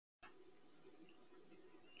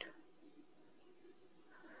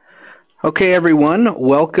Okay, everyone,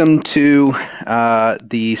 welcome to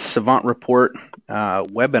the Savant Report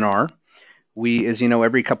webinar. As you know,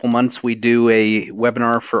 every couple months we do a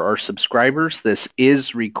webinar for our subscribers. This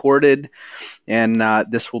is recorded, and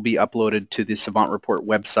this will be uploaded to the Savant Report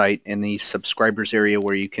website in the subscribers area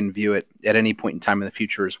where you can view it at any point in time in the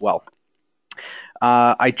future as well.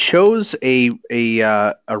 I chose a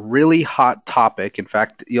really hot topic. In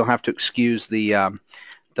fact, you'll have to excuse the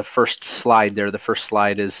first slide there. The first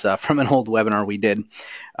slide is from an old webinar we did.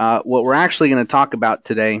 What we're actually going to talk about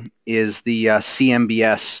today is the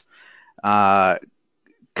CMBS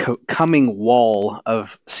coming wall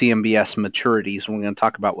of CMBS maturities. We're going to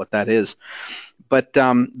talk about what that is. But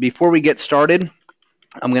before we get started,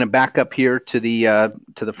 I'm going to back up here to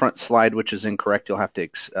the front slide, which is incorrect. You'll have to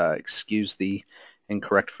excuse the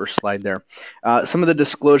incorrect first slide there. Some of the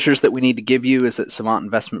disclosures that we need to give you is that Savant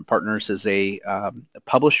Investment Partners is a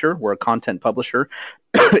publisher. We're a content publisher,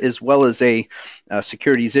 as well as a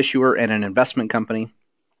securities issuer and an investment company.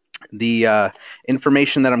 The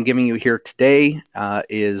information that I'm giving you here today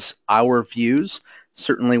is our views.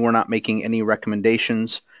 Certainly, we're not making any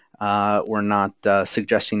recommendations. We're not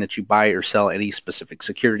suggesting that you buy or sell any specific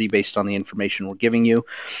security based on the information we're giving you.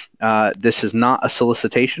 This is not a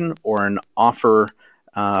solicitation or an offer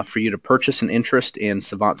for you to purchase an interest in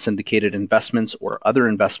Savant syndicated investments or other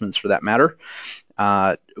investments for that matter.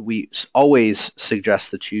 We always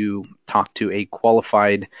suggest that you talk to a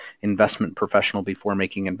qualified investment professional before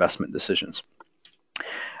making investment decisions.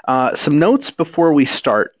 Some notes before we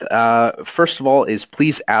start. First of all is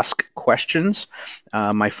please ask questions.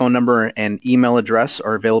 My phone number and email address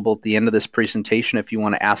are available at the end of this presentation if you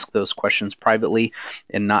want to ask those questions privately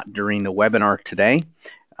and not during the webinar today.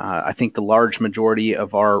 I think the large majority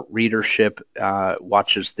of our readership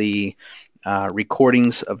watches the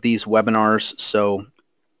recordings of these webinars, so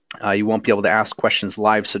you won't be able to ask questions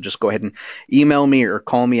live, so just go ahead and email me or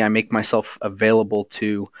call me. I make myself available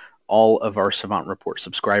to all of our Savant Report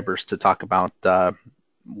subscribers to talk about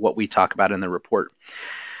what we talk about in the report.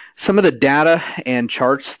 Some of the data and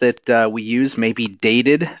charts that we use may be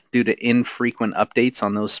dated due to infrequent updates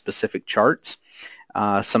on those specific charts.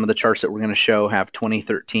 Some of the charts that we're going to show have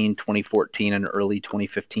 2013, 2014, and early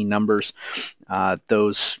 2015 numbers.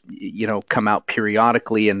 Those, come out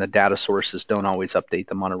periodically, and the data sources don't always update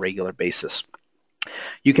them on a regular basis.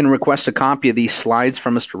 You can request a copy of these slides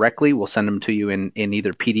from us directly. We'll send them to you in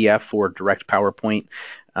either PDF or direct PowerPoint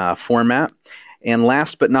format. And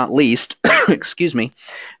last but not least, excuse me,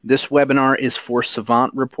 this webinar is for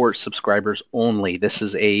Savant Report subscribers only. This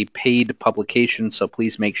is a paid publication, so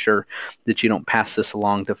please make sure that you don't pass this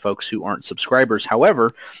along to folks who aren't subscribers.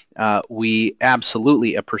 However, we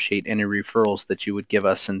absolutely appreciate any referrals that you would give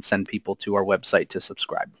us and send people to our website to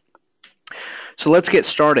subscribe. So let's get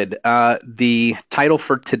started. The title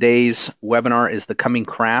for today's webinar is The Coming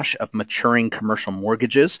Crash of Maturing Commercial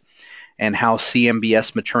Mortgages and How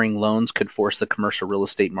CMBS Maturing Loans Could Force the Commercial Real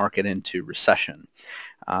Estate Market into Recession.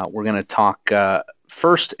 We're going to talk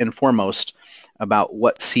first and foremost about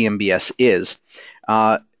what CMBS is.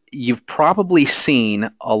 You've probably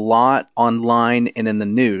seen a lot online and in the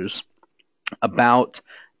news about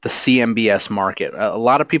the CMBS market. A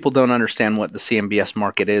lot of people don't understand what the CMBS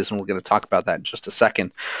market is, and we're going to talk about that in just a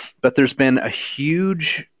second. But there's been a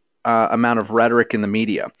huge amount of rhetoric in the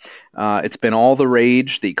media. It's been all the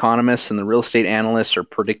rage. The economists and the real estate analysts are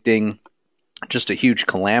predicting just a huge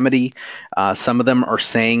calamity. Some of them are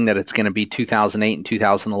saying that it's going to be 2008 and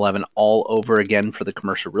 2011 all over again for the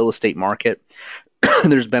commercial real estate market.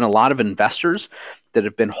 There's been a lot of investors that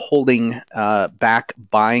have been holding back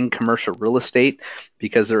buying commercial real estate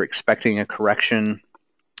because they're expecting a correction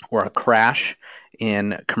or a crash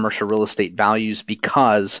in commercial real estate values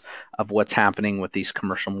because of what's happening with these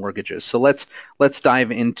commercial mortgages. So let's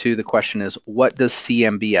dive into the question is, what does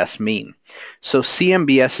CMBS mean? So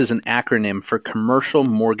CMBS is an acronym for Commercial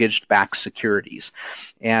Mortgage-Backed Securities.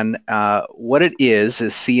 And what it is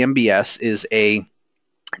CMBS is a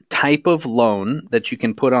type of loan that you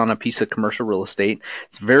can put on a piece of commercial real estate.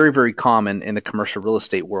 It's very, very common in the commercial real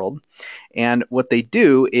estate world. And what they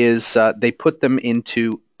do is they put them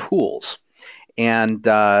into pools. And,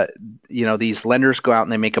 these lenders go out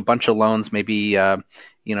and they make a bunch of loans, maybe,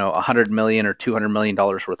 $100 million or $200 million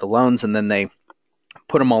worth of loans, and then they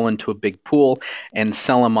put them all into a big pool and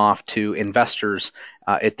sell them off to investors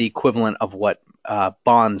at the equivalent of what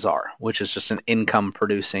bonds are, which is just an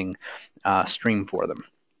income-producing stream for them.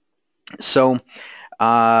 So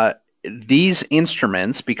these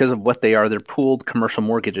instruments, because of what they are, they're pooled commercial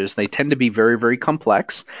mortgages. They tend to be very, very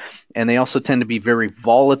complex, and they also tend to be very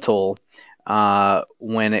volatile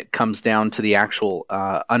when it comes down to the actual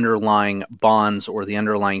underlying bonds or the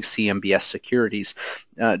underlying CMBS securities,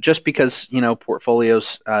 just because,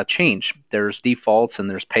 portfolios change. There's defaults and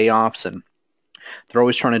there's payoffs, and they're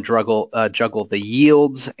always trying to juggle the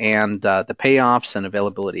yields and the payoffs and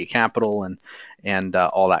availability of capital and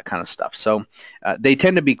all that kind of stuff. So they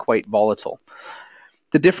tend to be quite volatile.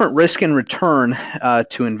 The different risk and return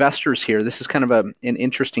to investors here, this is kind of an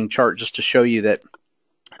interesting chart just to show you that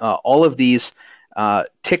all of these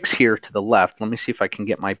ticks here to the left, let me see if I can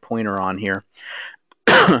get my pointer on here.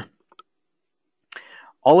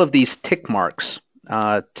 All of these tick marks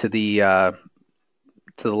to the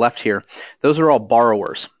left here, those are all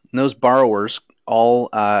borrowers. And those borrowers all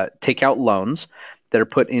take out loans that are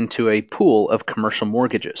put into a pool of commercial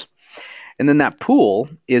mortgages. And then that pool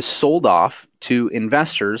is sold off to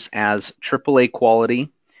investors as AAA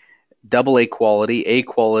quality, AA quality, A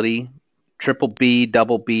quality, triple B,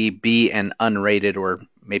 double B, B, and unrated, or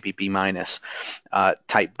maybe B minus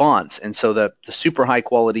type bonds. And so the super high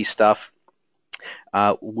quality stuff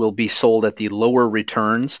will be sold at the lower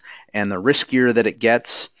returns, and the riskier that it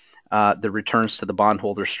gets, the returns to the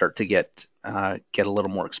bondholders start to get a little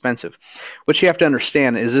more expensive. What you have to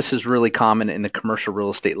understand is this is really common in the commercial real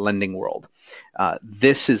estate lending world.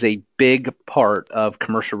 This is a big part of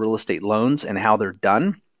commercial real estate loans and how they're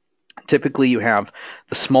done. Typically, you have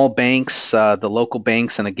the small banks, the local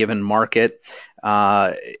banks in a given market,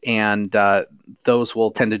 and those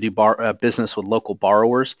will tend to do business with local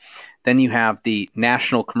borrowers. Then you have the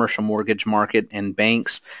national commercial mortgage market and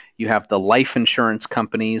banks. You have the life insurance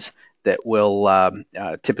companies that will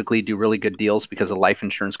typically do really good deals because the life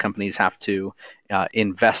insurance companies have to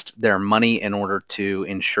invest their money in order to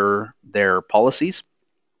insure their policies.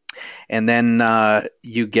 And then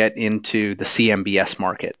you get into the CMBS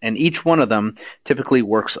market, and each one of them typically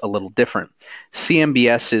works a little different.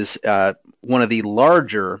 CMBS is one of the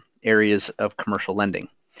larger areas of commercial lending.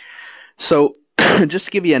 So just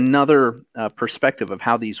to give you another perspective of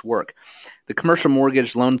how these work, the commercial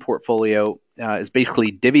mortgage loan portfolio is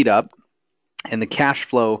basically divvied up, and the cash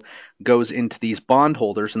flow goes into these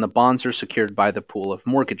bondholders, and the bonds are secured by the pool of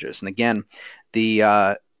mortgages. And again,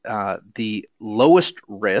 the lowest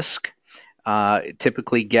risk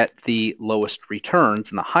typically get the lowest returns,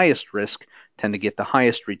 and the highest risk tend to get the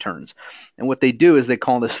highest returns. And what they do is they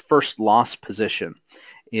call this first loss position.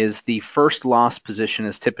 The first loss position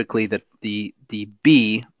is typically the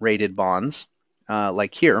B rated bonds,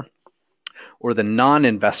 like here, or the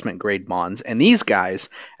non-investment grade bonds. And these guys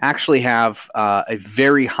actually have a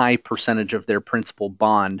very high percentage of their principal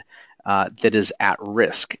bond that is at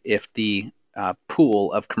risk if the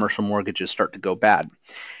pool of commercial mortgages start to go bad.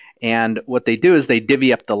 And what they do is they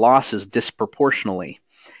divvy up the losses disproportionately.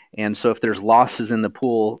 And so if there's losses in the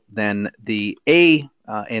pool, then the A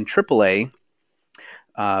and AAA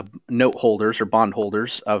note holders or bond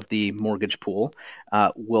holders of the mortgage pool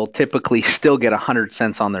will typically still get 100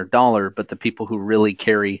 cents on their dollar, but the people who really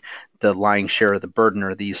carry the lion's share of the burden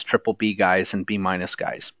are these triple B guys and B minus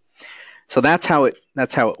guys. So that's how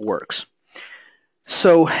it works.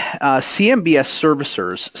 So CMBS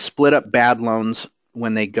servicers split up bad loans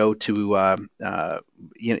when they go to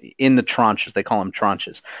in the tranches. They call them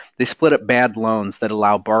tranches. They split up bad loans that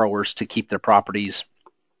allow borrowers to keep their properties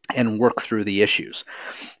and work through the issues.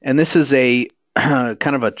 And this is a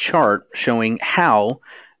kind of a chart showing how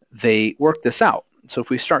they work this out. So if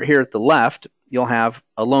we start here at the left, you'll have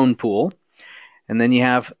a loan pool, and then you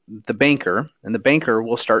have the banker, and the banker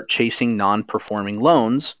will start chasing non-performing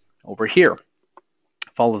loans over here.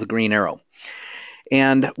 Follow the green arrow.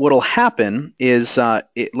 And what will happen is,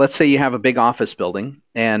 let's say you have a big office building,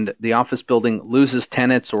 and the office building loses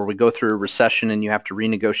tenants, or we go through a recession and you have to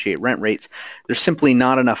renegotiate rent rates. There's simply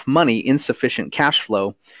not enough money, insufficient cash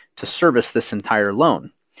flow to service this entire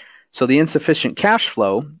loan. So the insufficient cash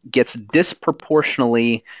flow gets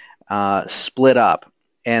disproportionately split up,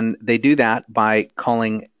 and they do that by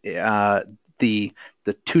calling the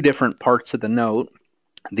two different parts of the note,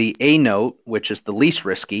 the A note, which is the least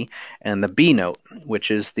risky, and the B note,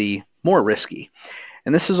 which is the more risky.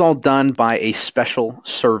 And this is all done by a special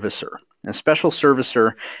servicer. A special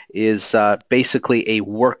servicer is basically a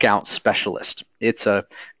workout specialist. It's a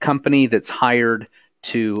company that's hired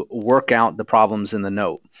to work out the problems in the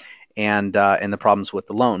note and the problems with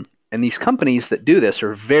the loan. And these companies that do this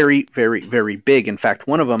are very, very, very big. In fact,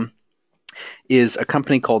 one of them is a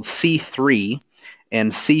company called C3,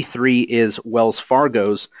 and C3 is Wells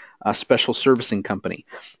Fargo's special servicing company.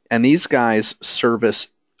 And these guys service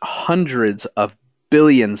hundreds of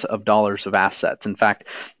billions of dollars of assets. In fact,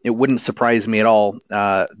 it wouldn't surprise me at all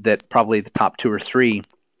that probably the top two or three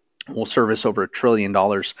will service over $1 trillion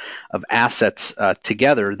of assets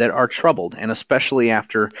together that are troubled. And especially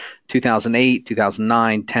after 2008,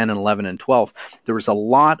 2009, 10, and 11, and 12, there was a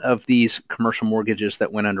lot of these commercial mortgages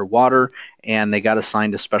that went underwater, and they got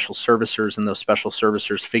assigned to special servicers, and those special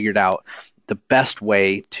servicers figured out the best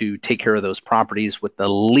way to take care of those properties with the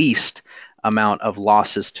least amount of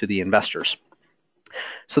losses to the investors.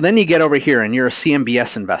 So then you get over here, and you're a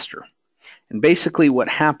CMBS investor. And basically what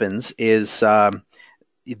happens is the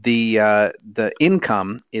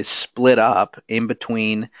income is split up in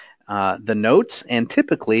between the notes, and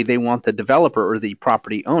typically they want the developer or the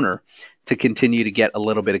property owner to continue to get a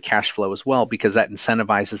little bit of cash flow as well, because that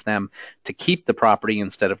incentivizes them to keep the property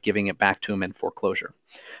instead of giving it back to them in foreclosure.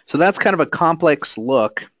 So that's kind of a complex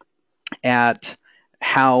look at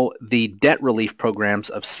how the debt relief programs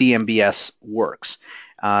of CMBS works.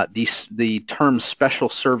 The term special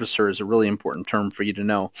servicer is a really important term for you to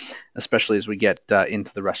know, especially as we get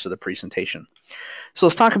into the rest of the presentation. So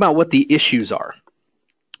let's talk about what the issues are.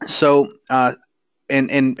 So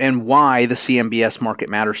and why the CMBS market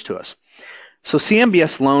matters to us. So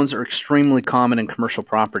CMBS loans are extremely common in commercial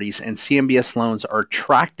properties, and CMBS loans are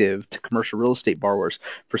attractive to commercial real estate borrowers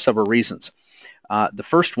for several reasons. The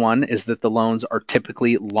first one is that the loans are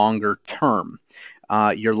typically longer term.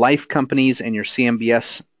 Your life companies and your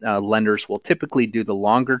CMBS lenders will typically do the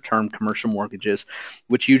longer term commercial mortgages,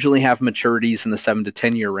 which usually have maturities in the 7 to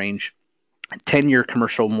 10 year range. 10-year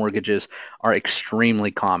commercial mortgages are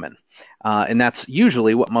extremely common, and that's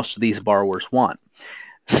usually what most of these borrowers want.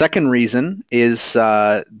 Second reason is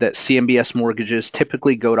that CMBS mortgages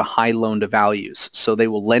typically go to high loan to values, so they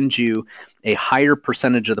will lend you a higher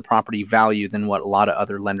percentage of the property value than what a lot of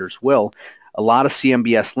other lenders will. A lot of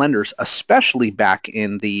CMBS lenders, especially back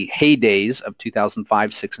in the heydays of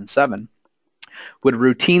 2005, 6, and 7, would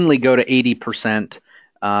routinely go to 80%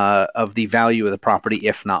 of the value of the property,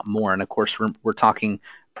 if not more. And of course, we're talking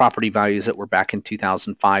property values that were back in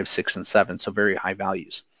 2005, 6, and 7, so very high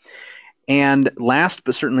values. And last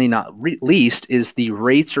but certainly not least is the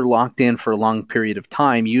rates are locked in for a long period of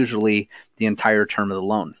time, usually the entire term of the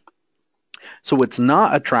loan. So what's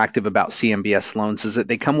not attractive about CMBS loans is that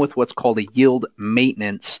they come with what's called a yield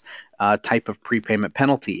maintenance type of prepayment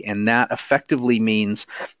penalty, and that effectively means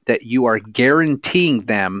that you are guaranteeing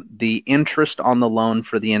them the interest on the loan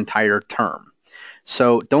for the entire term.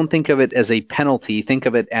 So don't think of it as a penalty, think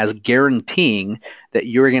of it as guaranteeing that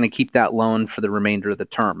you're going to keep that loan for the remainder of the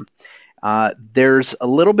term. There's a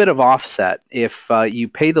little bit of offset if you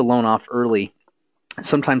pay the loan off early.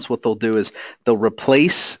 Sometimes what they'll do is they'll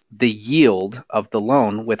replace the yield of the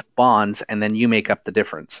loan with bonds, and then you make up the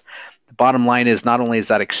difference. The bottom line is not only is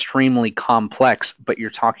that extremely complex, but you're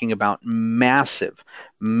talking about massive,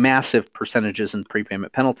 massive percentages in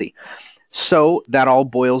prepayment penalty. So that all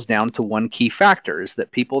boils down to one key factor, is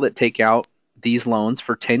that people that take out these loans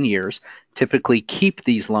for 10 years typically keep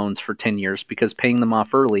these loans for 10 years because paying them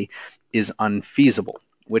off early is unfeasible,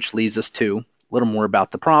 which leads us to a little more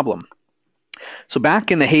about the problem. So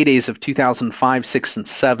back in the heydays of 2005, 6, and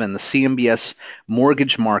 7, the CMBS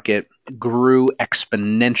mortgage market grew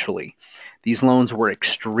exponentially. These loans were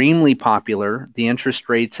extremely popular. The interest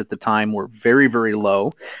rates at the time were very, very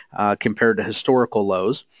low compared to historical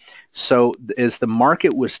lows. So as the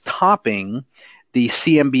market was topping, the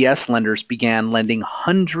CMBS lenders began lending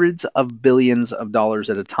hundreds of billions of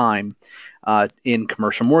dollars at a time in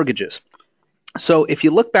commercial mortgages. So if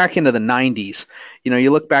you look back into the 90s, you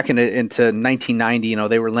look back into 1990,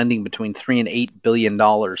 they were lending between $3 and $8 billion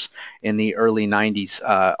in the early 90s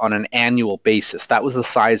on an annual basis. That was the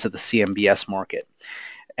size of the CMBS market.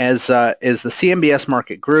 As the CMBS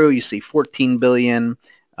market grew, you see 14 billion,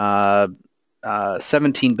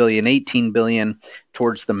 17 billion, 18 billion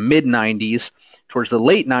towards the mid 90s. Towards the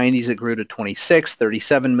late 90s, it grew to 26,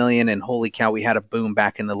 37 million, and holy cow, we had a boom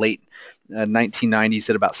back in the late 1990s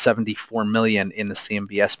at about 74 million in the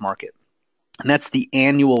CMBS market. And that's the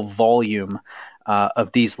annual volume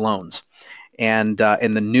of these loans and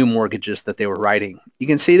the new mortgages that they were writing. You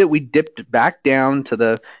can see that we dipped back down to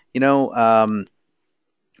the,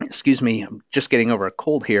 excuse me, I'm just getting over a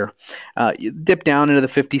cold here. You dip down into the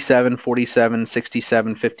 57, 47,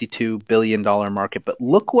 67, 52 billion dollar market. But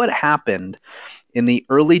look what happened in the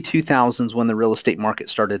early 2000s when the real estate market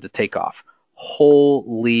started to take off.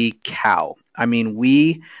 Holy cow. I mean,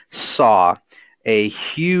 we saw a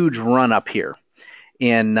huge run up here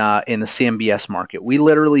in the CMBS market. We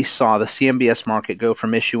literally saw the CMBS market go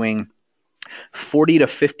from issuing 40 to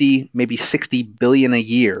 50, maybe 60 billion a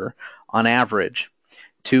year on average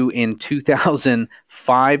to in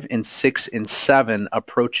 2005 and 6 and 7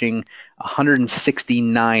 approaching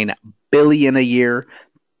 169 billion a year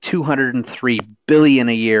 $203 billion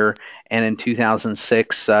a year, and in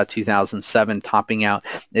 2006, 2007, topping out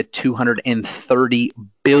at $230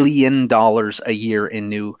 billion a year in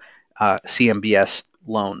new CMBS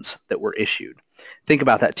loans that were issued. Think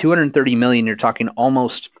about that, 230 million, you're talking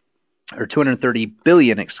almost, or 230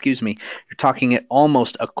 billion, excuse me, you're talking at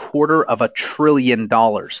almost $250 billion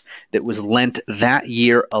that was lent that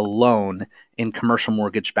year alone in commercial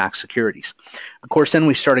mortgage-backed securities. Of course, then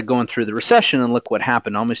we started going through the recession, and look what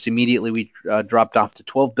happened. Almost immediately, we dropped off to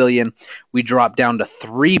 12 billion. We dropped down to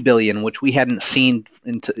 3 billion, which we hadn't seen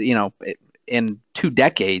in 2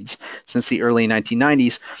 decades, since the early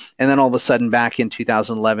 1990s. And then all of a sudden, back in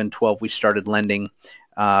 2011, 12, we started lending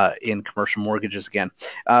in commercial mortgages again.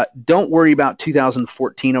 Don't worry about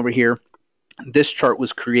 2014 over here. This chart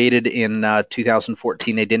was created in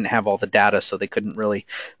 2014. They didn't have all the data, so they couldn't really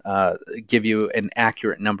give you an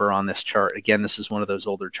accurate number on this chart. Again, this is one of those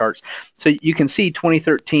older charts. So you can see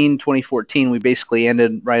 2013, 2014, we basically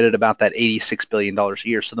ended right at about that $86 billion a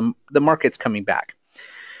year. So the market's coming back.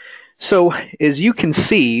 So as you can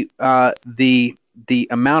see, the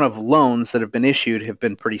amount of loans that have been issued have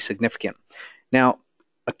been pretty significant. Now,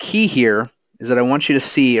 a key here is that I want you to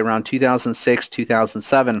see around 2006,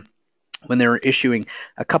 2007, when they were issuing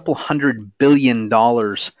a couple $100 billion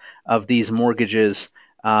of these mortgages,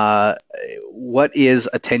 what is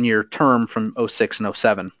a 10-year term from 06 and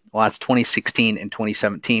 07? Well, that's 2016 and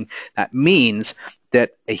 2017. That means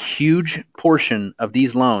that a huge portion of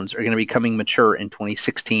these loans are going to be coming mature in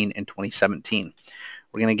 2016 and 2017.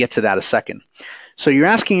 We're going to get to that in a second. So you're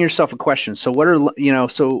asking yourself a question. So what are,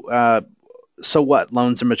 so what?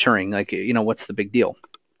 Loans are maturing. Like, what's the big deal?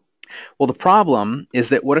 Well, the problem is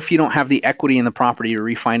that what if you don't have the equity in the property to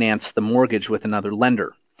refinance the mortgage with another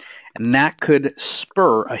lender? And that could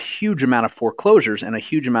spur a huge amount of foreclosures and a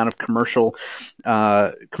huge amount of commercial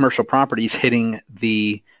properties hitting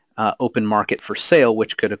the open market for sale,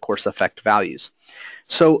 which could, of course, affect values.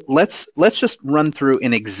 So let's just run through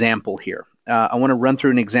an example here. I want to run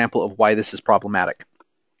through an example of why this is problematic.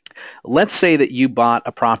 Let's say that you bought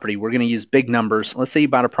a property. We're going to use big numbers. Let's say you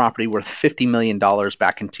bought a property worth $50 million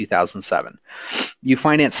back in 2007. You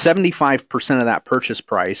finance 75% of that purchase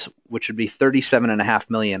price, which would be $37.5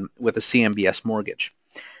 million, with a CMBS mortgage.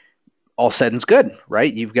 All said and good,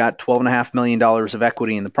 right? You've got $12.5 million of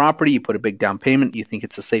equity in the property. You put a big down payment. You think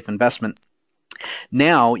it's a safe investment.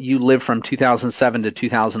 Now you live from 2007 to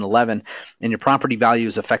 2011, and your property value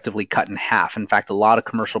is effectively cut in half. In fact, a lot of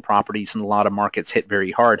commercial properties and a lot of markets hit very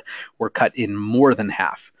hard were cut in more than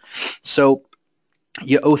half. So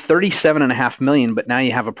you owe $37.5 million, but now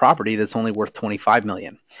you have a property that's only worth $25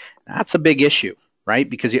 million. That's a big issue, right?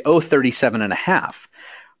 Because you owe $37.5.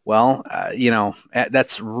 Well,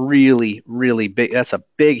 that's really, really big. That's a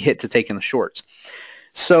big hit to take in the shorts.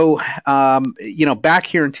 So, back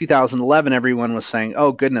here in 2011, everyone was saying,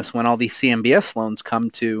 oh, goodness, when all these CMBS loans come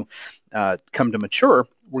to mature,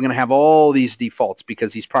 we're going to have all these defaults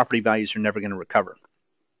because these property values are never going to recover.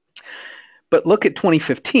 But look at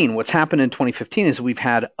 2015. What's happened in 2015 is we've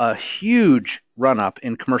had a huge run-up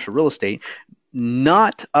in commercial real estate,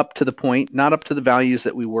 not up to the values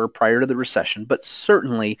that we were prior to the recession, but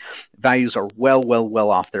certainly values are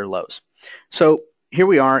well off their lows. So here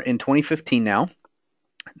we are in 2015 now.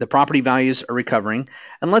 The property values are recovering,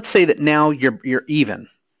 and let's say that now you're even.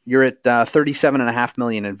 You're at $37.5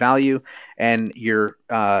 million in value, and you're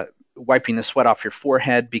wiping the sweat off your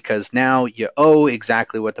forehead because now you owe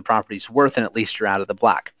exactly what the property's worth, and at least you're out of the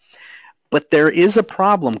black. But there is a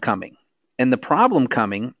problem coming, and the problem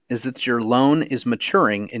coming is that your loan is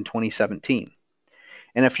maturing in 2017.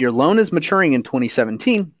 And if your loan is maturing in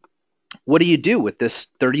 2017, what do you do with this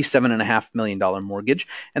 $37.5 million mortgage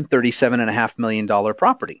and $37.5 million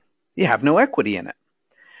property? You have no equity in it.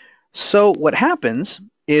 So what happens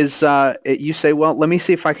is you say, well, let me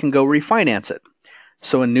see if I can go refinance it.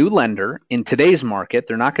 So a new lender in today's market,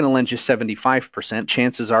 they're not going to lend you 75%.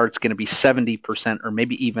 Chances are it's going to be 70% or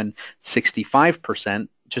maybe even 65%,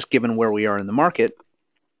 just given where we are in the market.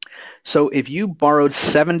 So if you borrowed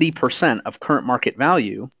 70% of current market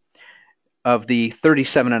value, of the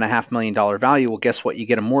 $37.5 million value, well, guess what? You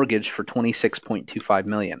get a mortgage for $26.25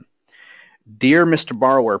 million. Dear Mr.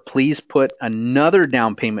 Borrower, please put another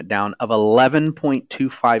down payment down of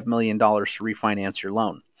 $11.25 million to refinance your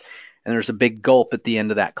loan. And there's a big gulp at the end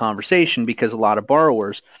of that conversation because a lot of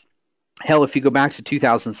borrowers, hell, if you go back to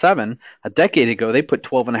 2007, a decade ago, they put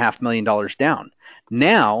 $12.5 million down.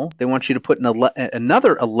 Now they want you to put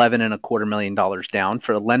another $11.25 million down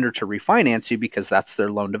for a lender to refinance you because that's their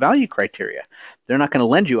loan to value criteria. They're not going to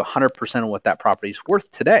lend you 100% of what that property is worth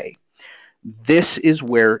today. This is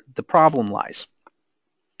where the problem lies.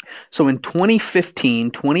 So in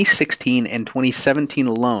 2015, 2016, and 2017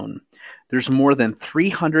 alone, there's more than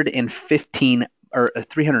 350,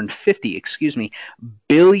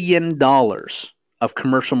 billion dollars of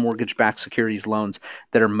commercial mortgage-backed securities loans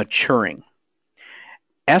that are maturing.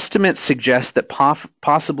 Estimates suggest that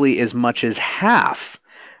possibly as much as half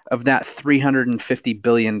of that $350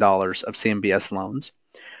 billion of CMBS loans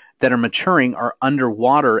that are maturing are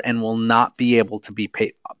underwater and will not be able to be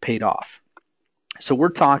paid off. So we're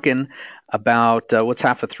talking about what's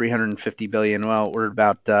half of 350 billion? Well, we're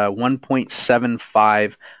about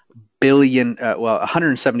 1.75 billion,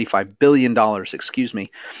 $175 billion,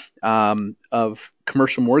 of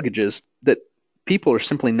commercial mortgages that people are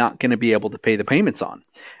simply not going to be able to pay the payments on.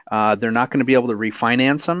 They're not going to be able to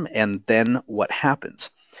refinance them, and then what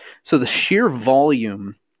happens? So the sheer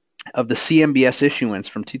volume of the CMBS issuance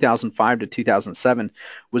from 2005 to 2007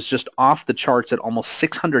 was just off the charts at almost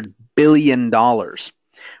 $600 billion,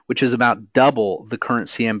 which is about double the current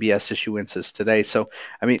CMBS issuances today. So,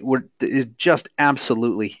 I mean, it's just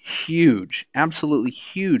absolutely huge,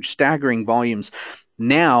 staggering volumes.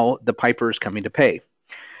 Now the piper is coming to pay.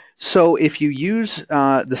 So if you use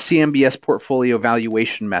the CMBS portfolio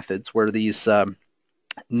valuation methods, where these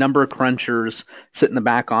number crunchers sit in the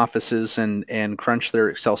back offices and crunch their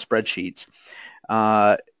Excel spreadsheets,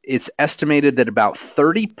 it's estimated that about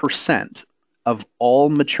 30% of all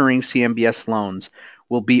maturing CMBS loans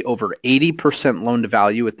will be over 80% loan to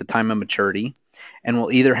value at the time of maturity, and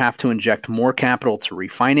will either have to inject more capital to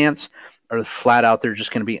refinance, or flat out they're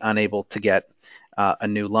just going to be unable to get a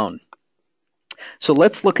new loan. So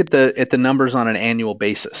let's look at the numbers on an annual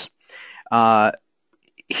basis.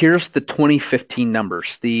 Here's the 2015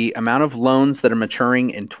 numbers. The amount of loans that are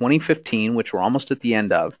maturing in 2015, which we're almost at the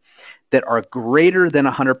end of, that are greater than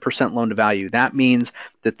 100% loan to value. That means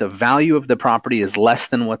that the value of the property is less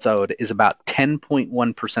than what's owed, is about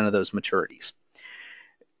 10.1% of those maturities.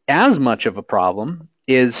 As much of a problem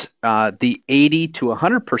is the 80 to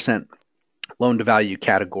 100% loan to value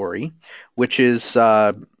category, which is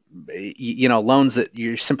loans that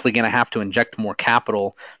you're simply going to have to inject more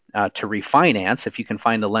capital to refinance, if you can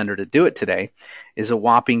find a lender to do it today, is a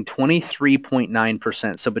whopping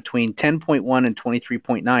 23.9%. So between 10.1 and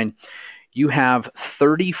 23.9, you have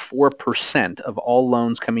 34% of all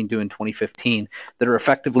loans coming due in 2015 that are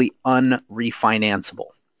effectively unrefinanceable.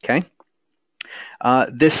 Okay.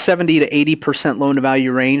 This 70 to 80% loan to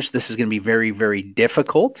value range, this is going to be very, very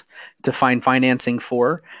difficult to find financing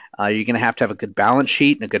for. You're going to have a good balance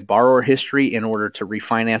sheet and a good borrower history in order to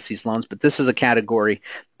refinance these loans. But this is a category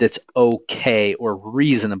that's okay, or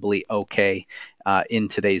reasonably okay, in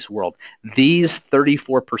today's world. These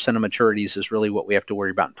 34% of maturities is really what we have to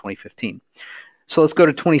worry about in 2015. So let's go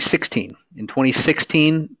to 2016. In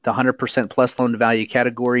 2016, the 100% plus loan to value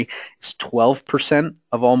category is 12%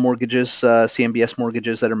 of all mortgages, CMBS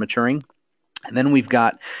mortgages that are maturing. And then we've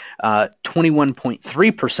got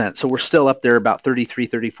 21.3%. So we're still up there about 33,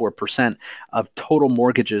 34% of total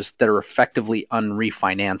mortgages that are effectively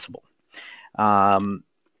unrefinanceable.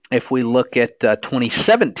 If we look at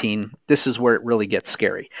 2017, this is where it really gets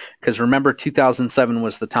scary. Because remember, 2007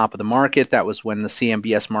 was the top of the market. That was when the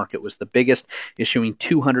CMBS market was the biggest, issuing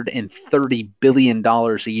 $230 billion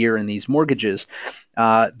a year in these mortgages.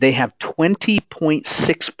 They have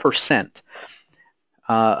 20.6%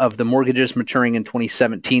 of the mortgages maturing in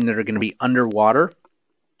 2017 that are going to be underwater,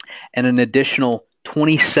 and an additional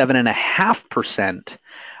 27.5%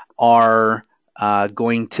 are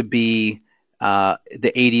going to be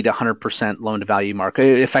the 80 to 100% loan to value mark,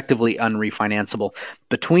 effectively unrefinanceable.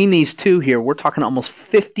 Between these two here, we're talking almost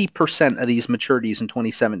 50% of these maturities in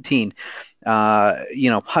 2017,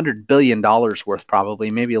 $100 billion worth,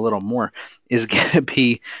 probably, maybe a little more, is going to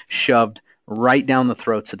be shoved right down the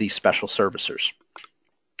throats of these special servicers.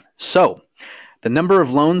 So the number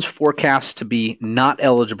of loans forecast to be not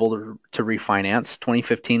eligible to refinance,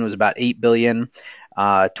 2015 was about 8 billion.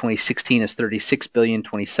 2016 is 36 billion.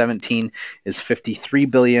 2017 is 53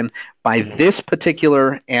 billion. By this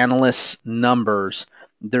particular analyst's numbers,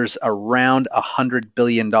 there's around $100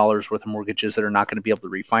 billion worth of mortgages that are not going to be able to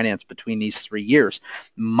refinance between these 3 years.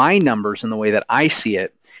 My numbers, and the way that I see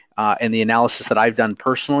it, and the analysis that I've done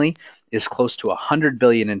personally, is close to 100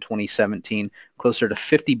 billion in 2017, closer to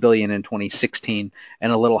 50 billion in 2016,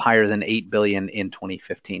 and a little higher than 8 billion in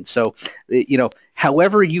 2015. So,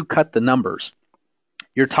 however you cut the numbers,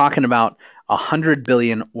 you're talking about 100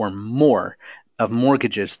 billion or more of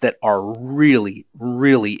mortgages that are really,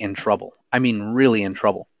 really in trouble. I mean, really in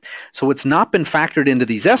trouble. So what's not been factored into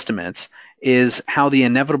these estimates is how the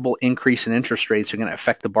inevitable increase in interest rates are going to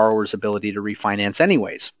affect the borrower's ability to refinance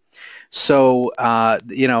anyways. So,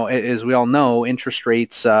 as we all know, interest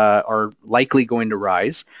rates are likely going to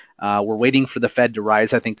rise. We're waiting for the Fed to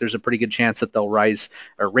rise. I think there's a pretty good chance that they'll raise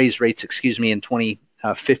rates, in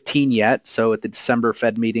 2015 yet. So at the December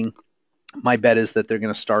Fed meeting, my bet is that they're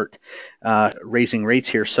going to start raising rates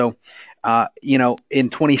here. So, in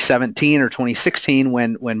 2017 or 2016,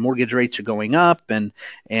 when mortgage rates are going up and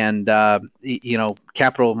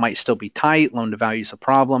capital might still be tight, loan to value is a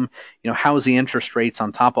problem. How is the interest rates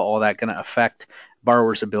on top of all that going to affect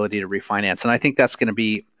borrowers' ability to refinance? And I think that's going to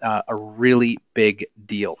be a really big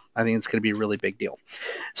deal. I think it's going to be a really big deal.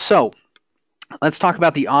 So let's talk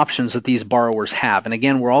about the options that these borrowers have. And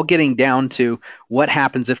again, we're all getting down to what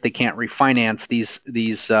happens if they can't refinance.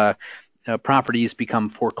 These properties become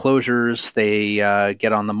foreclosures. They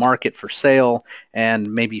get on the market for sale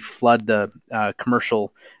and maybe flood the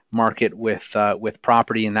commercial market with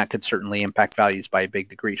property, and that could certainly impact values by a big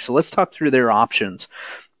degree. So let's talk through their options.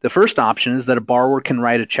 The first option is that a borrower can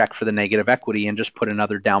write a check for the negative equity and just put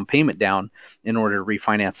another down payment down in order to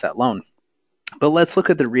refinance that loan. But let's look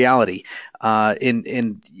at the reality. Unless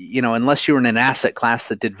you were in an asset class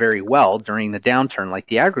that did very well during the downturn, like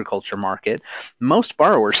the agriculture market, most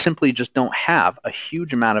borrowers simply just don't have a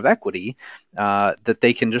huge amount of equity that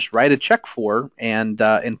they can just write a check for and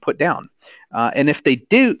put down. And if they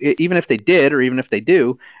do, even if they did, or even if they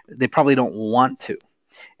do, they probably don't want to.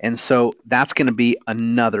 And so that's going to be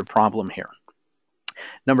another problem here.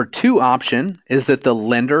 Number two option is that the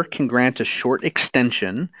lender can grant a short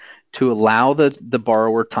extension to allow the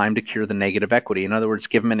borrower time to cure the negative equity. In other words,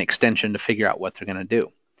 give them an extension to figure out what they're going to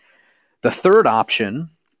do. The third option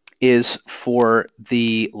is for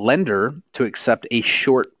the lender to accept a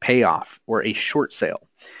short payoff or a short sale.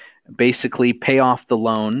 Basically, pay off the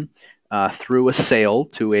loan through a sale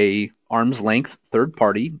to a arm's length third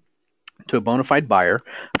party, to a bona fide buyer,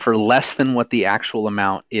 for less than what the actual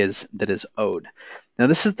amount is that is owed. Now,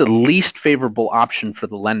 this is the least favorable option for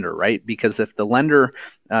the lender, right? Because if the lender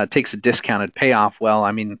takes a discounted payoff,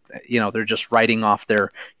 well, they're just writing off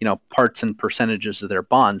their, parts and percentages of their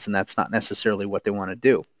bonds, and that's not necessarily what they want to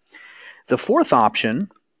do. The fourth option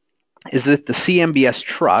is that the CMBS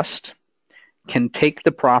trust can take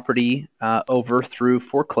the property over through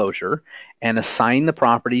foreclosure and assign the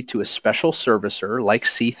property to a special servicer like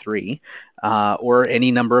C3 or any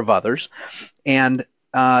number of others, and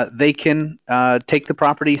they can take the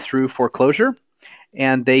property through foreclosure,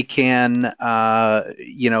 and they can hire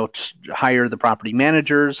the property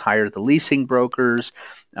managers, hire the leasing brokers,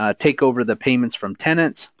 take over the payments from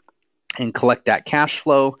tenants and collect that cash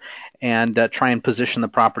flow, and try and position the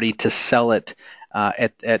property to sell it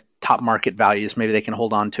at top market values. Maybe they can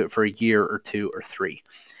hold on to it for a year or two or three.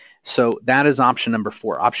 So that is option number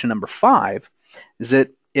 4. Option number 5 is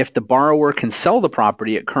that if the borrower can sell the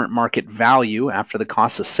property at current market value after the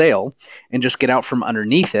cost of sale and just get out from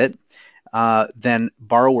underneath it, then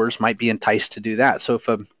borrowers might be enticed to do that. So if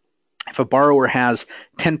a borrower has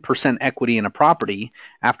 10% equity in a property,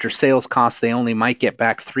 after sales costs, they only might get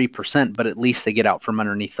back 3%, but at least they get out from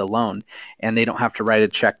underneath the loan, and they don't have to write a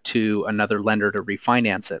check to another lender to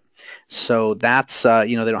refinance it. So that's,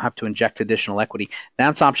 they don't have to inject additional equity.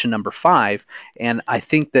 That's option number 5, and I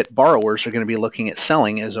think that borrowers are going to be looking at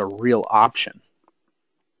selling as a real option.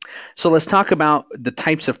 So let's talk about the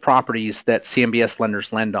types of properties that CMBS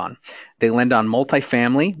lenders lend on. They lend on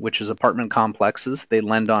multifamily, which is apartment complexes. They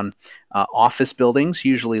lend on office buildings,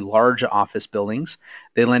 usually large office buildings.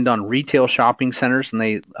 They lend on retail shopping centers, and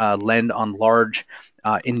they lend on large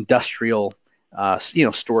industrial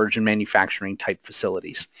storage and manufacturing type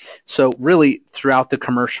facilities. So really, throughout the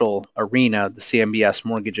commercial arena, the CMBS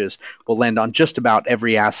mortgages will lend on just about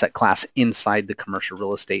every asset class inside the commercial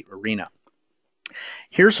real estate arena.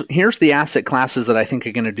 Here's the asset classes that I think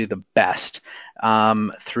are going to do the best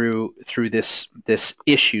through this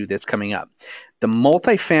issue that's coming up. The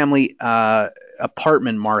multifamily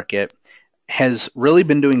apartment market has really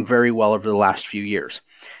been doing very well over the last few years.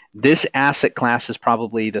 This asset class is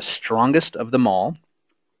probably the strongest of them all.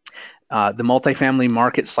 The multifamily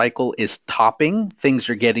market cycle is topping. Things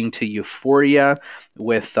are getting to euphoria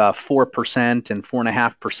with 4% and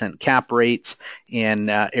 4.5% cap rates in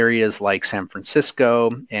areas like San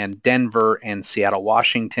Francisco and Denver and Seattle,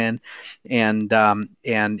 Washington, and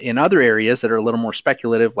in other areas that are a little more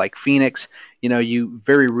speculative like Phoenix, you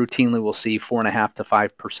very routinely will see 4.5 to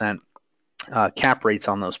 5% cap rates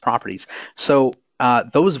on those properties. So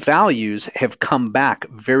those values have come back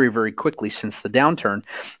very, very quickly since the downturn.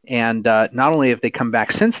 And not only have they come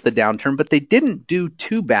back since the downturn, but they didn't do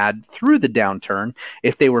too bad through the downturn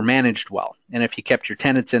if they were managed well. And if you kept your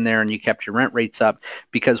tenants in there and you kept your rent rates up,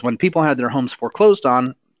 because when people had their homes foreclosed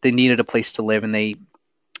on, they needed a place to live, and they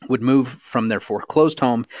would move from their foreclosed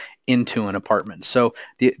home into an apartment. So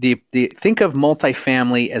think of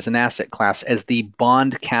multifamily as an asset class as the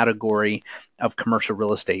bond category of commercial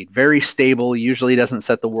real estate. Very stable, usually doesn't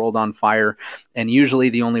set the world on fire, and usually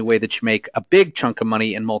the only way that you make a big chunk of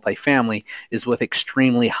money in multifamily is with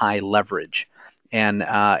extremely high leverage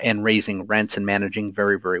and raising rents and managing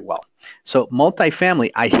very, very well. So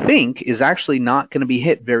multifamily, I think, is actually not going to be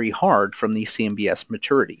hit very hard from these CMBS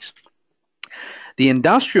maturities. The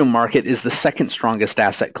industrial market is the second strongest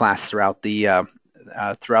asset class throughout the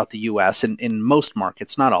U.S. in most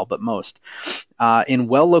markets, not all, but most. In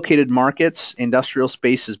well-located markets, industrial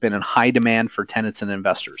space has been in high demand for tenants and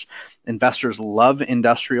investors. Investors love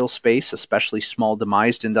industrial space, especially small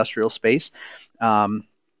demised industrial space.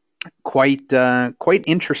 Quite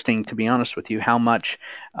interesting, to be honest with you, how much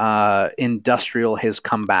industrial has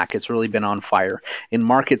come back. It's really been on fire. In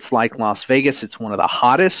markets like Las Vegas, it's one of the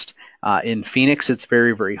hottest. In Phoenix, it's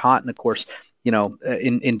very, very hot. And of course,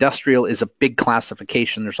 industrial is a big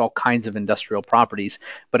classification. There's all kinds of industrial properties,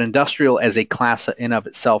 but industrial as a class in of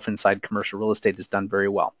itself inside commercial real estate has done very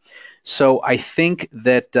well. So I think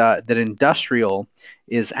that that industrial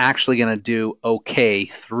is actually going to do okay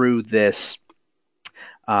through this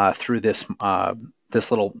this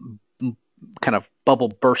little kind of bubble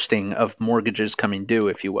bursting of mortgages coming due,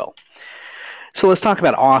 if you will. So let's talk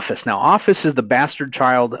about office. Now, office is the bastard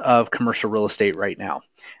child of commercial real estate right now.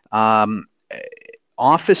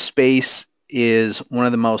 Office space is one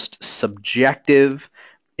of the most subjective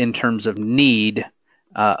in terms of need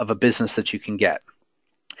of a business that you can get.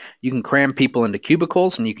 You can cram people into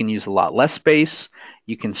cubicles and you can use a lot less space.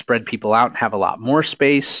 You can spread people out and have a lot more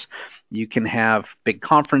space. You can have big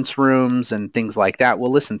conference rooms and things like that.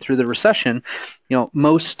 Well, listen, through the recession,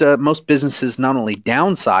 most businesses not only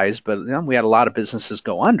downsized, but we had a lot of businesses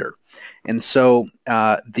go under. And so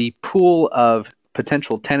the pool of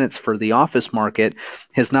potential tenants for the office market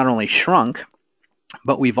has not only shrunk,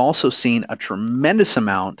 but we've also seen a tremendous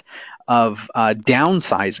amount of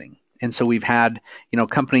downsizing. And so we've had,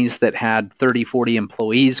 companies that had 30, 40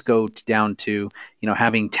 employees go down to,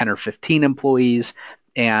 having 10 or 15 employees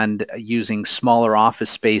and using smaller office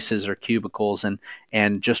spaces or cubicles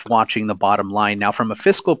and just watching the bottom line. Now, from a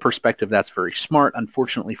fiscal perspective, that's very smart.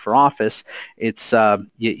 Unfortunately for office, it's,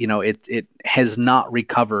 it has not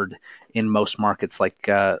recovered in most markets like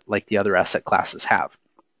the other asset classes have.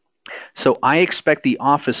 So I expect the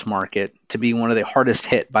office market to be one of the hardest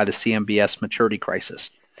hit by the CMBS maturity crisis.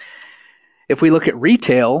 If we look at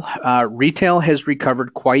retail, retail has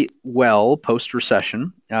recovered quite well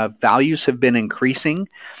post-recession. Values have been increasing.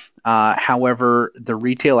 However, the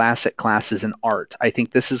retail asset class is an art. I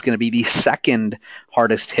think this is going to be the second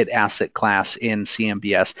hardest hit asset class in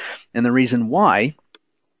CMBS. And the reason why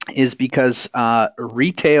is because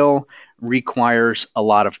retail requires a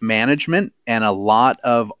lot of management and a lot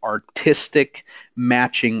of artistic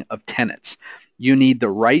matching of tenants. You need the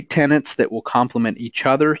right tenants that will complement each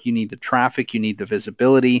other. You need the traffic. You need the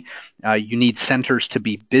visibility. You need centers to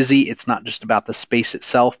be busy. It's not just about the space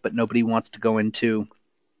itself, but nobody wants to go into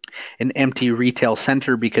an empty retail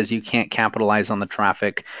center because you can't capitalize on the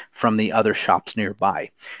traffic from the other shops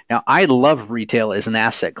nearby. Now, I love retail as an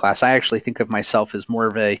asset class. I actually think of myself as more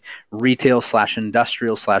of a retail /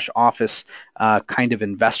 industrial / office kind of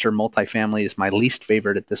investor. Multifamily is my least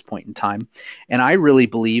favorite at this point in time. And I really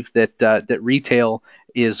believe that that retail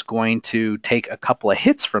is going to take a couple of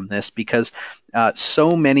hits from this because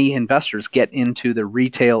so many investors get into the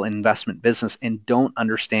retail investment business and don't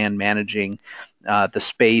understand managing the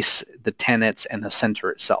space, the tenants, and the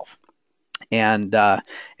center itself. And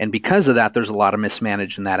because of that, there's a lot of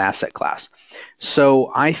mismanaged in that asset class.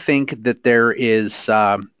 So I think that there is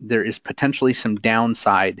potentially some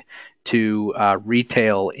downside to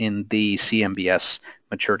retail in the CMBS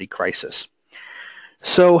maturity crisis.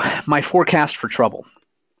 So my forecast for trouble.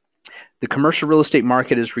 The commercial real estate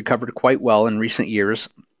market has recovered quite well in recent years,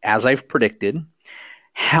 as I've predicted.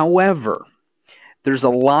 However, there's a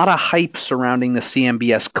lot of hype surrounding the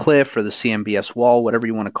CMBS cliff or the CMBS wall, whatever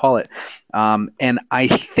you want to call it. And I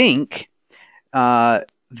think that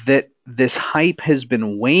this hype has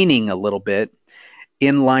been waning a little bit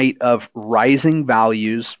in light of rising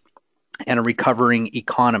values and a recovering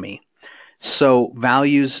economy. So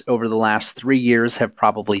values over the last 3 years have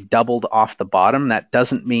probably doubled off the bottom. That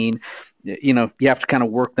doesn't mean, you have to kind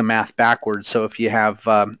of work the math backwards. So if you have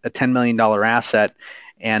a $10 million asset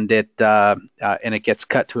and it gets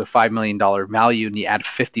cut to a $5 million value and you add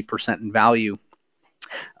 50% in value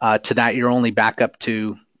to that, you're only back up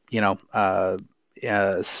to,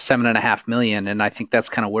 $7.5 million. And I think that's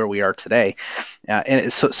kind of where we are today.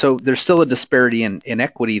 And so there's still a disparity in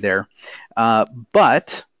equity there.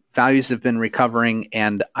 But values have been recovering,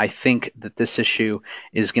 and I think that this issue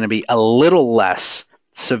is going to be a little less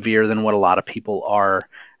severe than what a lot of people are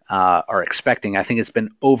expecting. I think it's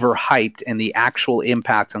been overhyped, and the actual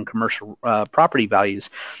impact on commercial property values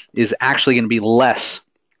is actually going to be less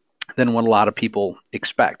than what a lot of people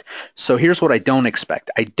expect. So here's what I don't expect.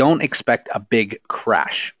 I don't expect a big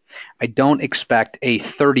crash. I don't expect a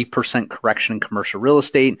 30% correction in commercial real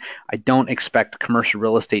estate. I don't expect commercial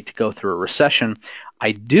real estate to go through a recession.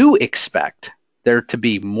 I do expect there to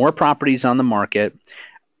be more properties on the market.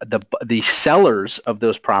 The sellers of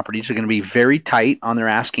those properties are going to be very tight on their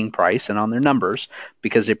asking price and on their numbers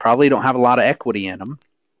because they probably don't have a lot of equity in them.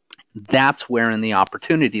 That's wherein the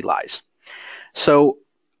opportunity lies. So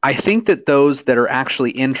I think that those that are actually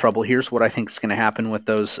in trouble, here's what I think is going to happen with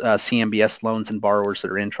those CMBS loans and borrowers that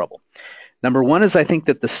are in trouble. Number one is I think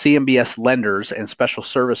that the CMBS lenders and special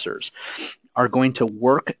servicers are going to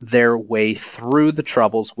work their way through the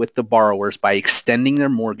troubles with the borrowers by extending their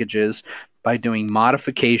mortgages, by doing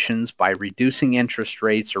modifications, by reducing interest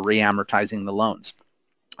rates or reamortizing the loans.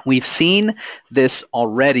 We've seen this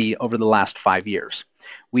already over the last 5 years.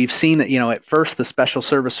 We've seen that, at first the special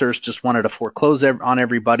servicers just wanted to foreclose on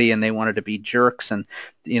everybody, and they wanted to be jerks, and,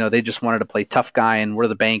 they just wanted to play tough guy, and we're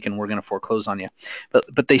the bank, and we're going to foreclose on you.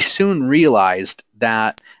 But they soon realized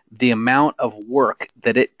that the amount of work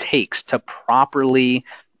that it takes to properly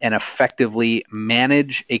and effectively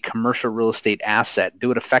manage a commercial real estate asset,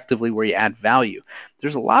 do it effectively where you add value,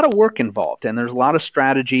 there's a lot of work involved, and there's a lot of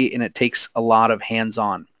strategy, and it takes a lot of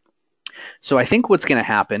hands-on. So I think what's going to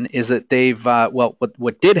happen is that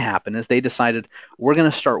what did happen is they decided we're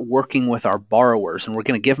going to start working with our borrowers, and we're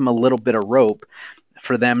going to give them a little bit of rope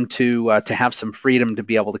for them to have some freedom to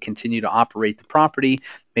be able to continue to operate the property,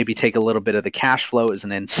 maybe take a little bit of the cash flow as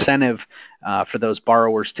an incentive for those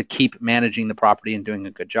borrowers to keep managing the property and doing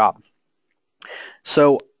a good job.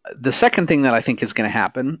 So the second thing that I think is going to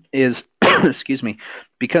happen is, excuse me,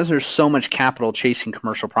 because there's so much capital chasing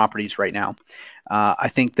commercial properties right now, I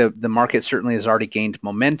think the market certainly has already gained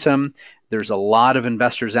momentum. There's a lot of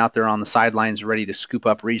investors out there on the sidelines ready to scoop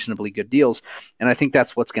up reasonably good deals, and I think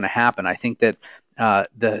that's what's going to happen. I think that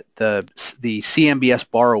the CMBS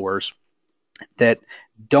borrowers that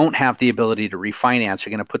don't have the ability to refinance are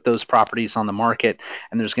going to put those properties on the market,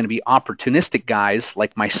 and there's going to be opportunistic guys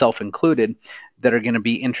like myself included that are going to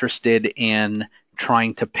be interested in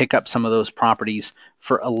trying to pick up some of those properties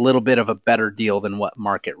for a little bit of a better deal than what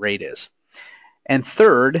market rate is. And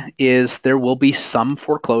third is there will be some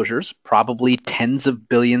foreclosures, probably tens of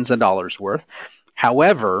billions of dollars worth.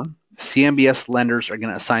 However, CMBS lenders are going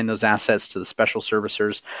to assign those assets to the special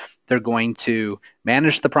servicers. They're going to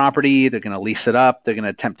manage the property. They're going to lease it up. They're going to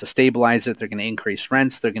attempt to stabilize it. They're going to increase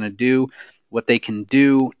rents. They're going to do what they can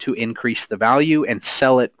do to increase the value and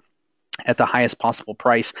sell it at the highest possible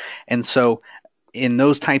price. And so in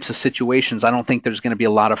those types of situations, I don't think there's going to be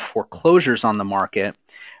a lot of foreclosures on the market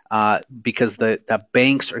because the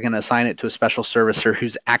banks are going to assign it to a special servicer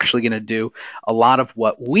who's actually going to do a lot of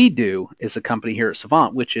what we do as a company here at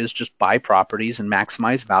Savant, which is just buy properties and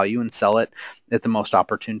maximize value and sell it at the most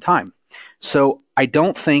opportune time. So I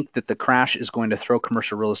don't think that the crash is going to throw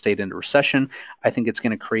commercial real estate into recession. I think it's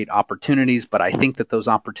going to create opportunities, but I think that those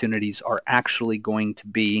opportunities are actually going to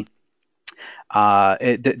be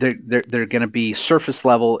they're going to be surface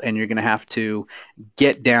level, and you're going to have to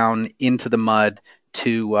get down into the mud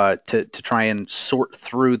to try and sort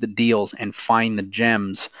through the deals and find the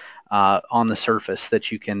gems on the surface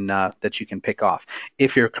that you can pick off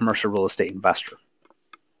if you're a commercial real estate investor.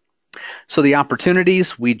 So the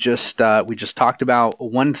opportunities we just talked about.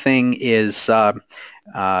 One thing is that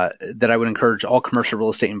I would encourage all commercial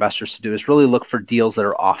real estate investors to do is really look for deals that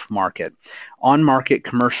are off market. On market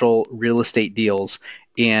commercial real estate deals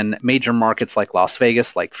in major markets like Las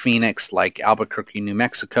Vegas, like Phoenix, like Albuquerque, New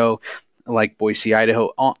Mexico, like Boise,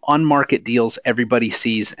 Idaho. On market deals everybody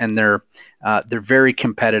sees, and they're very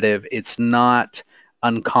competitive. It's not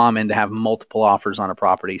uncommon to have multiple offers on a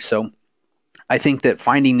property. So I think that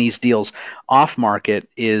finding these deals off market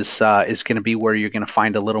is going to be where you're going to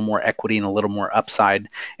find a little more equity and a little more upside,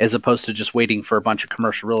 as opposed to just waiting for a bunch of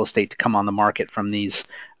commercial real estate to come on the market from these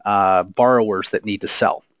borrowers that need to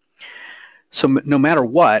sell. So no matter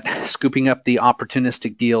what, scooping up the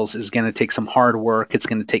opportunistic deals is going to take some hard work. It's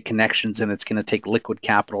going to take connections, and it's going to take liquid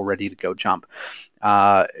capital ready to go jump.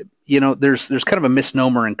 There's kind of a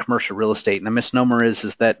misnomer in commercial real estate, and the misnomer is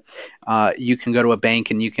that you can go to a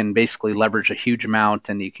bank and you can basically leverage a huge amount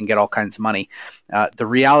and you can get all kinds of money. The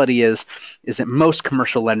reality is that most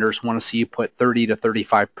commercial lenders want to see you put 30 to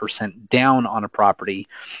 35% down on a property,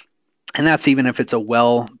 And that's even if it's a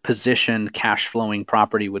well-positioned, cash-flowing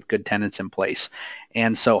property with good tenants in place.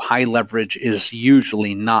 And so high leverage is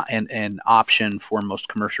usually not an option for most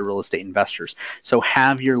commercial real estate investors. So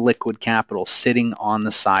have your liquid capital sitting on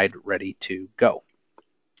the side ready to go.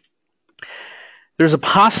 There's a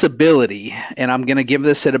possibility, and I'm going to give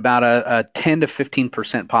this at about a 10 to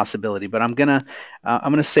 15% possibility, but I'm going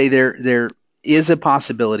to say there is a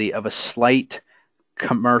possibility of a slight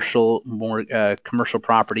commercial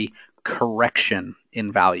property correction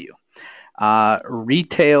in value.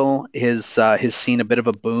 Retail has seen a bit of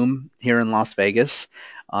a boom here in Las Vegas.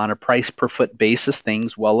 On a price per foot basis,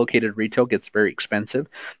 things well-located retail gets very expensive.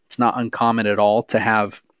 It's not uncommon at all to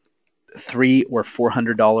have $300 or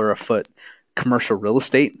 $400 a foot commercial real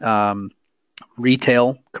estate,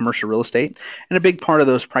 retail commercial real estate, and a big part of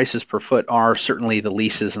those prices per foot are certainly the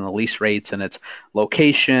leases and the lease rates and its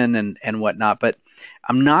location and whatnot. But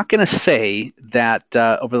I'm not going to say that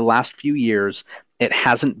over the last few years it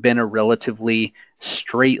hasn't been a relatively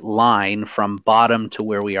straight line from bottom to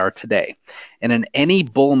where we are today. And in any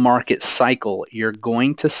bull market cycle, you're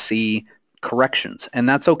going to see corrections, and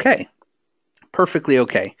that's okay. Perfectly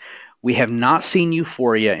okay. We have not seen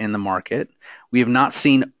euphoria in the market. We have not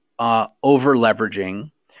seen over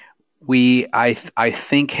leveraging. I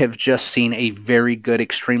think, have just seen a very good,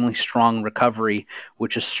 extremely strong recovery,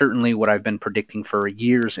 which is certainly what I've been predicting for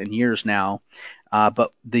years and years now.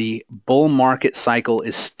 But the bull market cycle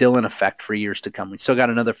is still in effect for years to come. We still got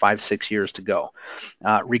another 5-6 years to go.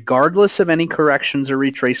 Regardless of any corrections or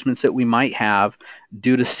retracements that we might have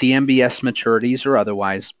due to CMBS maturities or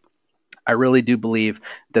otherwise, I really do believe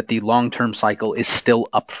that the long-term cycle is still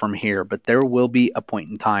up from here, but there will be a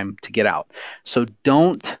point in time to get out. So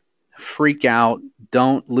don't freak out.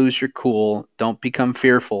 Don't lose your cool. Don't become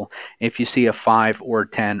fearful if you see a 5 or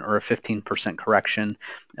 10 or a 15% correction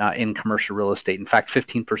in commercial real estate. In fact,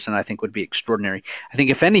 15% I think would be extraordinary. I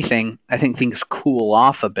think if anything, I think things cool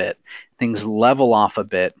off a bit, things level off a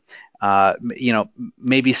bit.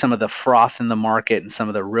 Maybe some of the froth in the market and some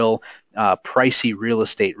of the real pricey real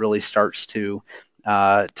estate really starts to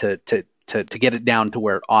get it down to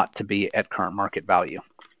where it ought to be at current market value.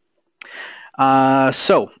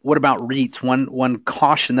 So what about REITs? One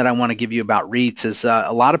caution that I want to give you about REITs is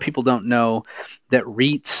a lot of people don't know that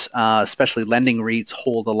REITs, especially lending REITs,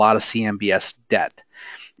 hold a lot of CMBS debt.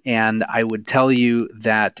 And I would tell you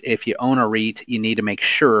that if you own a REIT, you need to make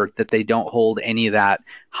sure that they don't hold any of that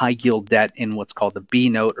high yield debt in what's called the B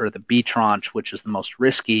note or the B tranche, which is the most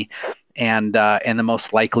risky and the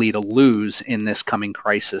most likely to lose in this coming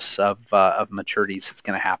crisis of maturities that's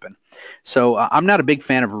going to happen. So I'm not a big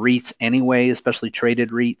fan of REITs anyway, especially traded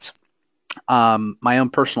REITs. My own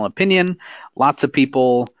personal opinion, lots of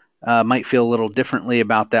people might feel a little differently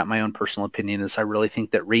about that. My own personal opinion is I really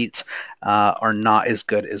think that REITs are not as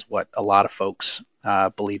good as what a lot of folks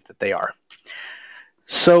believe that they are.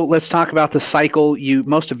 So let's talk about the cycle.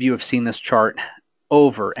 Most of you have seen this chart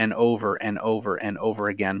over and over and over and over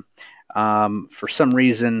again. For some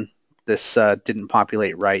reason, this didn't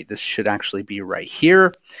populate right. This should actually be right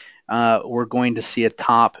here. We're going to see a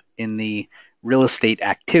top in the real estate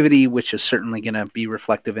activity, which is certainly going to be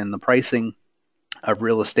reflective in the pricing of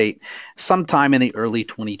real estate sometime in the early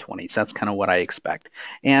 2020s. That's kind of what I expect.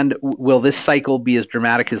 And will this cycle be as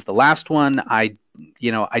dramatic as the last one? I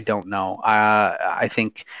don't know. I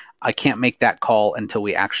think I can't make that call until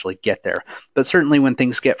we actually get there. But certainly when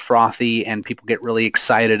things get frothy and people get really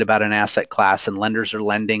excited about an asset class and lenders are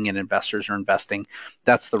lending and investors are investing,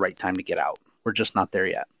 that's the right time to get out. We're just not there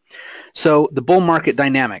yet. So the bull market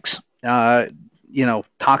dynamics,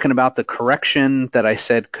 talking about the correction that I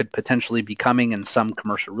said could potentially be coming in some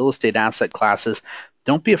commercial real estate asset classes,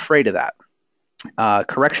 don't be afraid of that.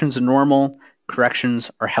 Corrections are normal.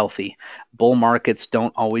 Corrections are healthy. Bull markets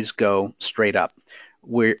don't always go straight up.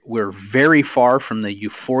 We're very far from the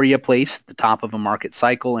euphoria place at the top of a market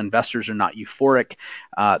cycle. Investors are not euphoric.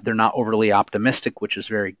 They're not overly optimistic, which is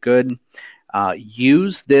very good.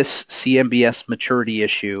 Use this CMBS maturity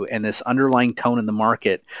issue and this underlying tone in the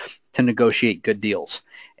market to negotiate good deals.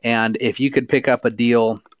 And if you could pick up a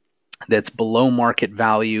deal that's below market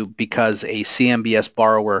value because a CMBS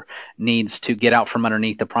borrower needs to get out from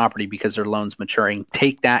underneath the property because their loan's maturing,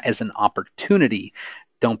 take that as an opportunity.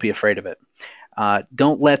 Don't be afraid of it.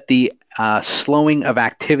 Don't let the slowing of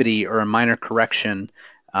activity or a minor correction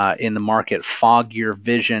in the market fog your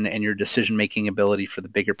vision and your decision-making ability for the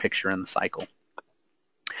bigger picture in the cycle.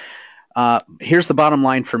 Here's the bottom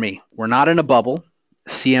line for me. We're not in a bubble.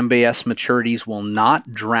 CMBS maturities will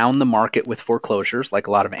not drown the market with foreclosures like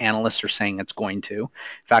a lot of analysts are saying it's going to. In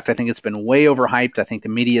fact, I think it's been way overhyped. I think the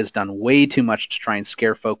media has done way too much to try and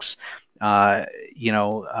scare folks into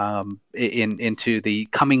the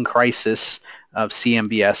coming crisis of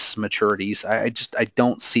CMBS maturities. I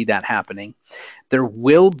don't see that happening. There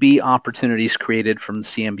will be opportunities created from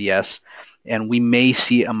CMBS, and we may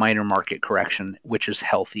see a minor market correction, which is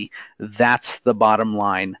healthy. That's the bottom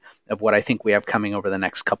line of what I think we have coming over the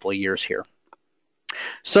next couple of years here.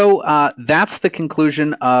 So that's the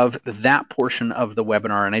conclusion of that portion of the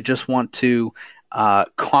webinar, and I just want to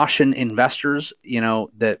caution investors,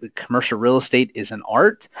 that commercial real estate is an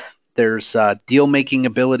art. There's deal-making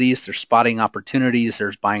abilities, there's spotting opportunities,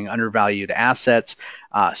 there's buying undervalued assets.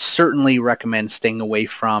 Certainly recommend staying away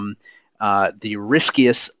from the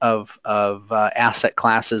riskiest of asset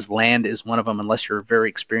classes. Land is one of them, unless you're a very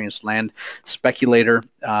experienced land speculator.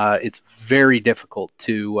 It's very difficult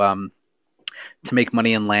to make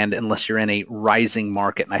money in land unless you're in a rising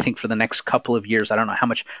market. And I think for the next couple of years, I don't know how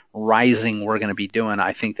much rising we're going to be doing.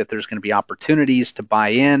 I think that there's going to be opportunities to buy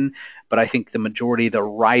in, but I think the majority of the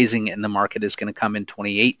rising in the market is going to come in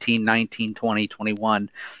 2018, 19, 20, 21.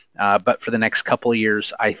 But for the next couple of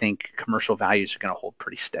years, I think commercial values are going to hold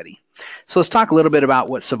pretty steady. So let's talk a little bit about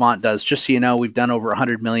what Savant does. Just so you know, we've done over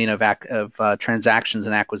 100 million of transactions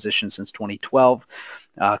and acquisitions since 2012.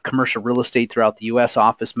 Commercial real estate throughout the U.S.,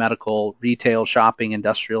 office, medical, retail, shopping,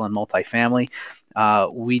 industrial, and multifamily.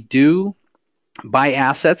 We do buy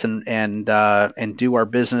assets and do our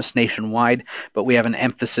business nationwide, but we have an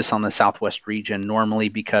emphasis on the Southwest region normally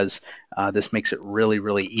because this makes it really,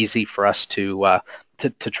 really easy for us to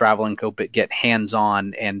travel and go get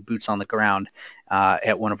hands-on and boots on the ground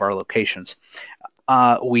at one of our locations.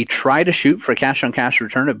 We try to shoot for a cash-on-cash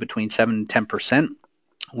return of between 7 and 10%.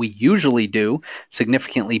 We usually do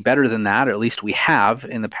significantly better than that, or at least we have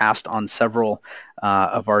in the past on several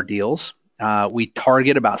of our deals. We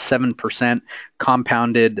target about 7%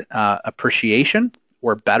 compounded appreciation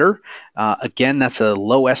or better. Again, that's a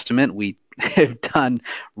low estimate. We have done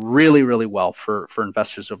really, really well for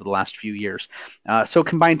investors over the last few years. So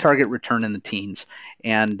combined target return in the teens.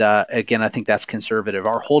 And again, I think that's conservative.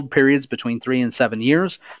 Our hold periods between 3 and 7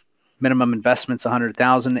 years. Minimum investment's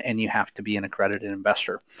 $100,000, and you have to be an accredited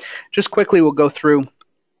investor. Just quickly, we'll go through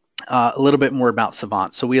a little bit more about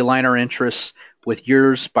Savant. So we align our interests with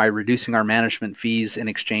yours by reducing our management fees in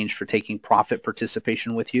exchange for taking profit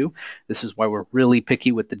participation with you. This is why we're really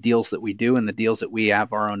picky with the deals that we do and the deals that we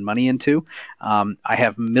have our own money into. I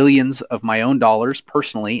have millions of my own dollars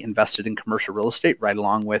personally invested in commercial real estate right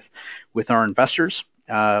along with our investors.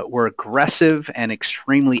 We're aggressive and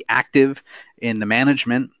extremely active in the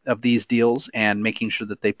management of these deals and making sure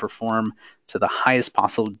that they perform to the highest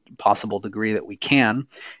possible degree that we can.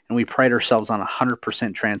 And we pride ourselves on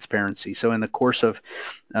 100% transparency. So in the course of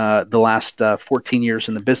the last 14 years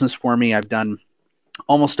in the business for me, I've done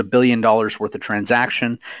almost $1 billion worth of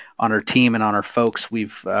transaction on our team and on our folks.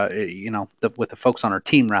 We've, with the folks on our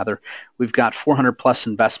team, rather, we've got 400 plus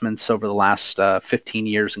investments over the last 15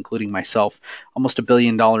 years, including myself, almost $1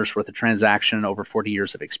 billion worth of transaction and over 40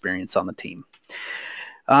 years of experience on the team.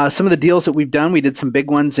 Some of the deals that we've done, we did some big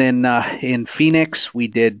ones in Phoenix. We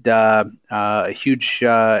did a huge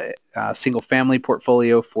single-family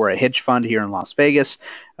portfolio for a hedge fund here in Las Vegas.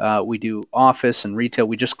 We do office and retail.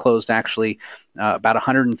 We just closed actually about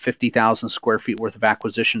 150,000 square feet worth of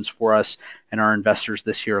acquisitions for us and our investors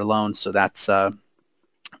this year alone. So that's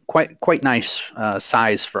quite nice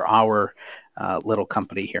size for our little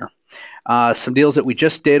company here. Some deals that we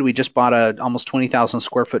just did. We just bought a almost 20,000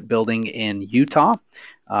 square foot building in Utah.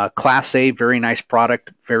 Class A, very nice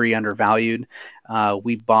product, very undervalued.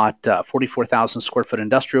 We bought a 44,000 square foot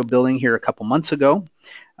industrial building here a couple months ago.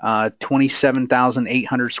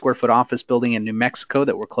 27,800 square foot office building in New Mexico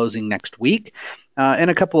that we're closing next week, and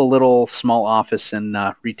a couple of little small office and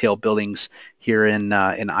retail buildings here in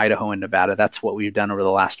Idaho and Nevada. That's what we've done over the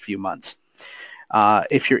last few months.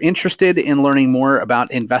 If you're interested in learning more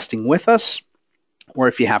about investing with us, or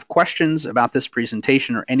if you have questions about this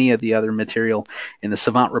presentation or any of the other material in the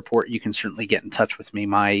Savant report, you can certainly get in touch with me.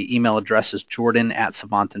 My email address is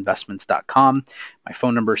jordan@savantinvestments.com. My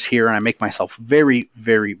phone number is here, and I make myself very,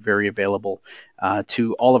 very, very available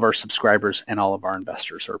to all of our subscribers and all of our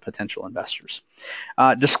investors or potential investors.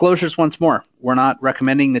 Disclosures once more. We're not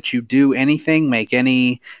recommending that you do anything, make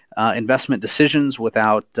any investment decisions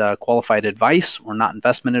without qualified advice. We're not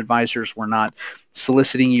investment advisors. We're not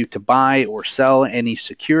soliciting you to buy or sell any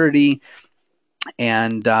security,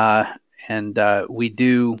 and we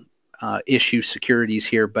do issue securities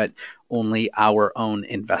here, but only our own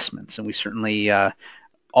investments. And we certainly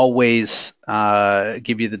always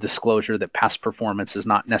give you the disclosure that past performance is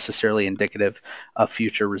not necessarily indicative of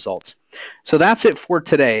future results. So that's it for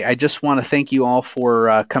today. I just want to thank you all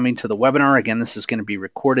for coming to the webinar. Again, this is going to be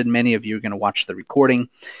recorded. Many of you are going to watch the recording.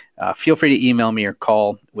 Feel free to email me or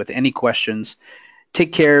call with any questions.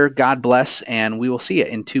 Take care, God bless, and we will see you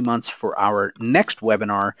in 2 months for our next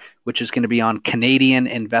webinar, which is going to be on Canadian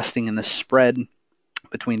investing in the spread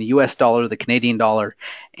between the U.S. dollar, the Canadian dollar,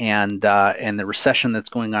 and the recession that's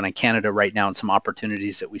going on in Canada right now and some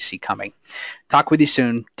opportunities that we see coming. Talk with you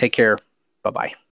soon. Take care. Bye-bye.